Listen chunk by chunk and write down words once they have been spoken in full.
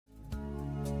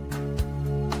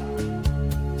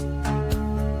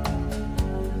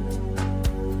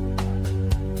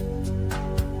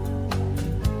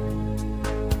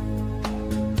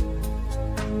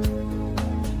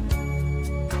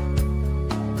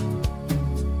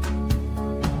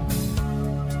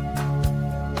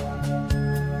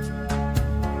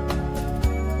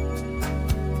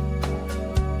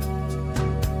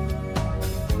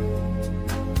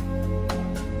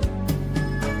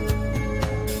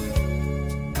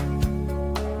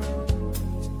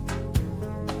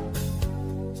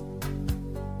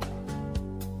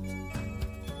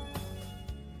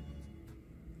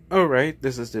Alright,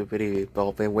 this is the video you've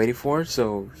all been waiting for.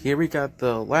 So here we got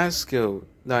the Lasko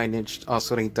 9-inch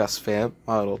oscillating dust fan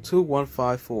model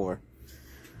 2154.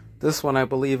 This one I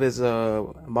believe is a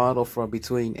model from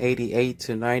between 88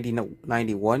 to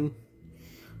 91.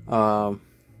 Not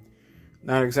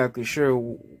exactly sure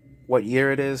what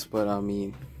year it is, but I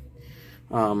mean,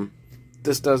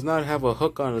 this does not have a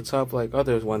hook on the top like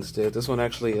other ones did. This one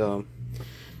actually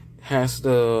has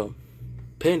the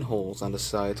pinholes on the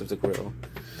sides of the grill.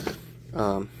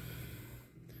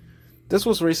 This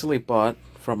was recently bought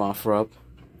from OfferUp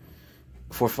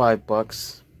for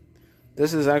 $5.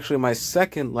 This is actually my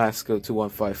second Lasko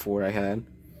 2154 I had.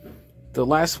 The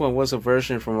last one was a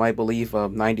version from, I believe,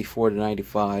 94 to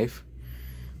 95.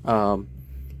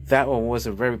 That one was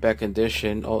in very bad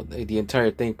condition, the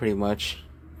entire thing pretty much.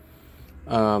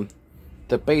 The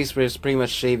base was pretty much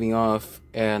shaving off,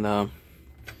 and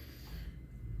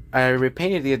I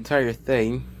repainted the entire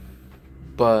thing,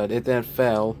 but it then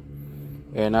fell,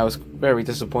 and I was very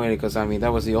disappointed because I mean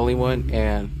that was the only one,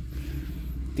 and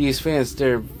these fans,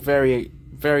 they're very,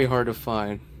 very hard to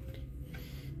find.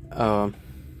 But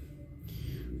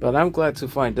I'm glad to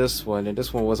find this one, and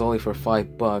this one was only for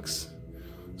 $5,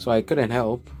 so I couldn't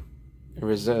help and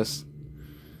resist.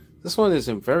 This one is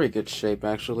in very good shape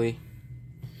actually.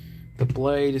 The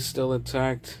blade is still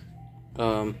intact.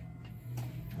 The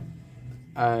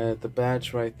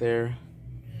badge right there.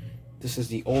 This is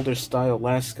the older style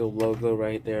Lasko logo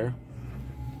right there.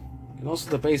 And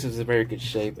also the base is in very good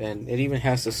shape, and it even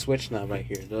has the switch knob right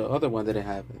here. The other one didn't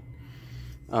have it.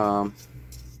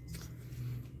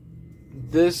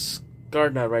 This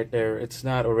guard knob right there, it's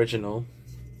not original.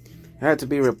 It had to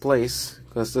be replaced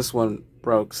because this one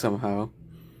broke somehow.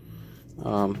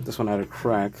 This one had a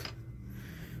crack.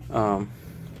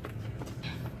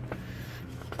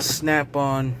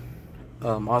 Snap-on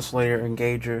oscillator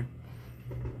engager.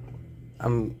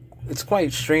 It's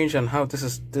quite strange on how this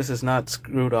is not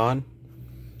screwed on.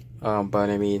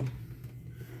 But I mean,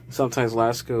 sometimes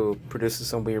Lasko produces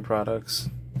some weird products.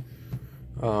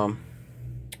 But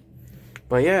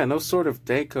yeah, no sort of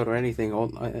date code or anything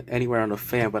anywhere on the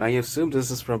fan. But I assume this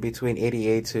is from between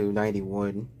 88 to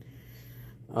 91.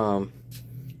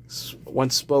 One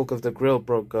spoke of the grill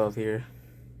broke off here.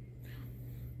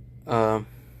 But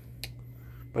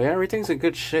yeah, everything's in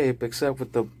good shape except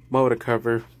with the motor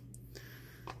cover.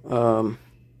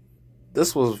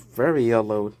 This was very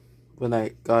yellowed when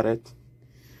I got it,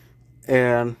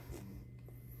 and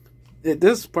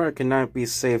this part cannot be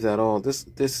saved at all.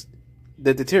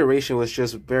 The deterioration was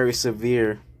just very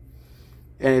severe,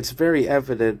 and it's very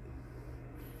evident,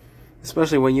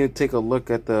 especially when you take a look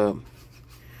at the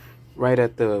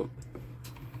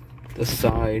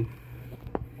side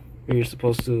where you're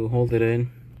supposed to hold it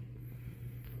in.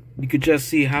 You could just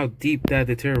see how deep that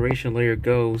deterioration layer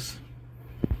goes.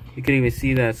 You can even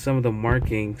see that some of the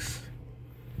markings,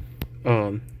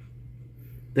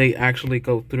 they actually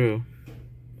go through.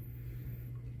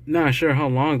 Not sure how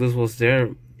long this was there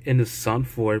in the sun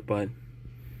for, but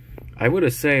I would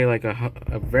have say like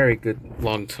a very good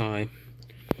long time.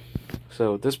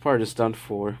 So this part is done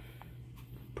for,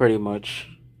 pretty much.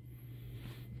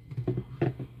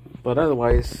 But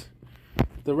otherwise,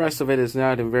 the rest of it is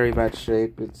not in very bad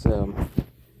shape. It's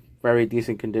very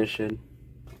decent condition.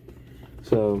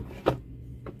 So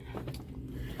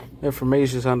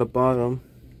information is on the bottom.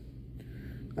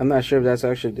 I'm not sure if that's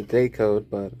actually the date code,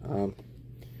 but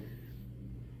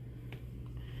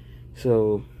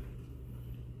so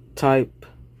type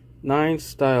 9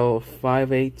 style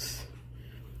 5/8,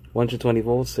 120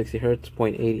 volts, 60 hertz,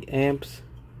 0.80 amps,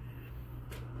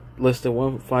 listed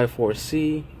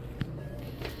 154C.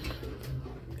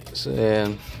 So,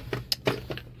 and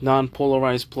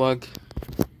non-polarized plug.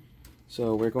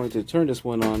 So we're going to turn this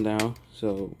one on now.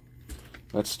 So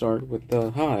let's start with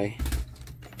the high.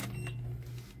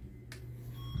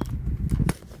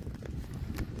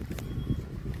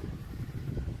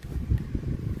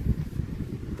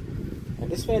 And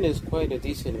this fan is quite a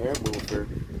decent air mover.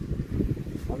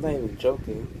 I'm not even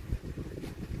joking.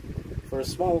 For a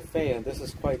small fan, this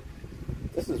is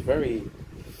very,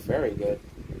 very good.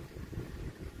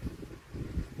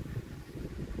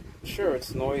 Sure,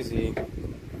 it's noisy.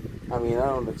 I mean, I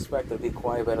don't expect it to be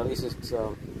quiet, but at least it's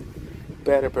a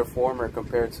better performer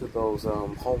compared to those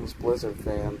Holmes Blizzard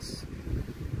fans.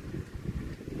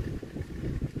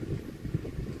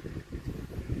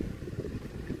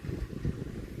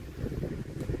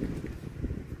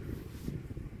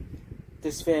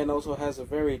 This fan also has a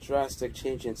very drastic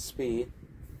change in speed.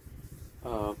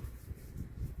 The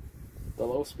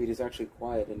low speed is actually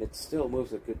quiet, and it still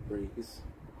moves a good breeze.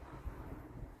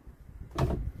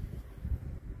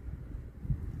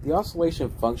 The oscillation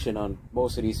function on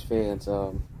most of these fans,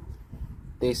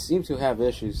 they seem to have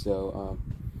issues though.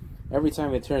 Every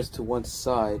time it turns to one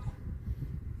side,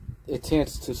 it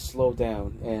tends to slow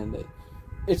down, and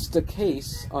it's the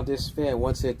case on this fan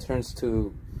once it turns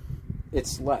to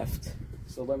its left.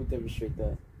 So let me demonstrate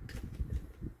that.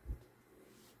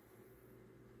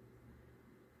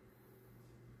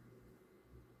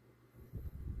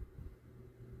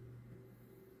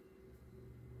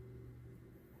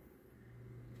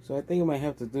 So I think it might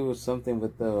have to do with something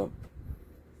with the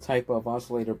type of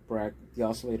oscillator bracket, the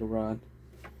oscillator rod.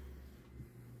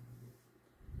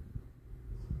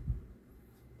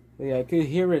 But yeah, I could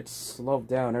hear it slow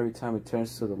down every time it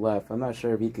turns to the left. I'm not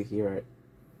sure if you could hear it.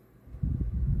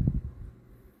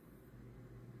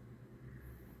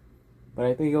 But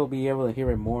I think you'll be able to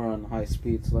hear it more on high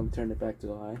speed, so let me turn it back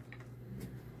to high.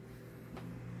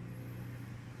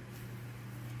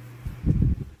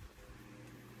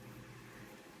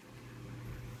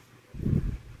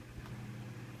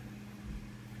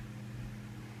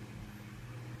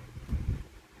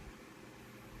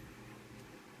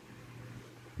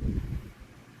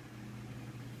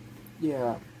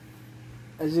 Yeah,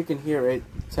 as you can hear, it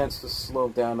tends to slow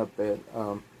down a bit.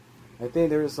 I think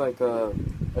there's like a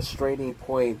straining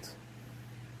point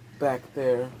back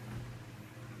there.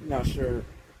 Not sure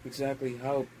exactly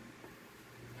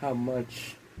how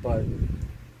much, but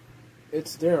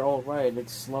it's there all right.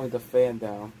 It's slowing the fan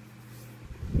down.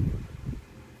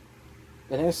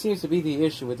 And that seems to be the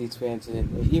issue with these fans,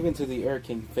 and even to the Air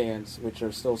King fans, which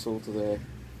are still sold today.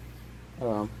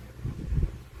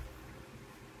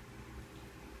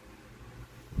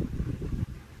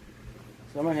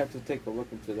 So I might have to take a look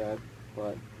into that,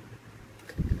 but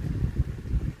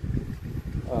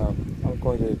I'm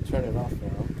going to turn it off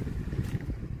now.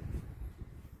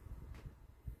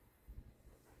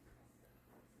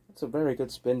 It's a very good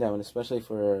spin down, especially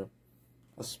for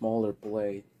a smaller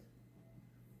blade.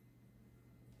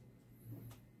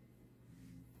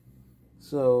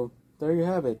 So there you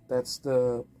have it. That's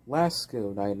the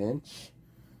Lasko 9-inch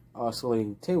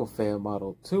oscillating table fan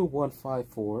model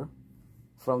 2154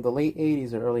 from the late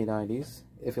 80s or early 90s.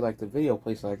 If you like the video,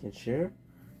 please like and share.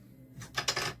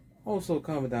 Also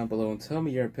comment down below and tell me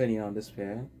your opinion on this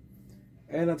fan.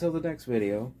 And until the next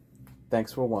video,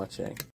 thanks for watching.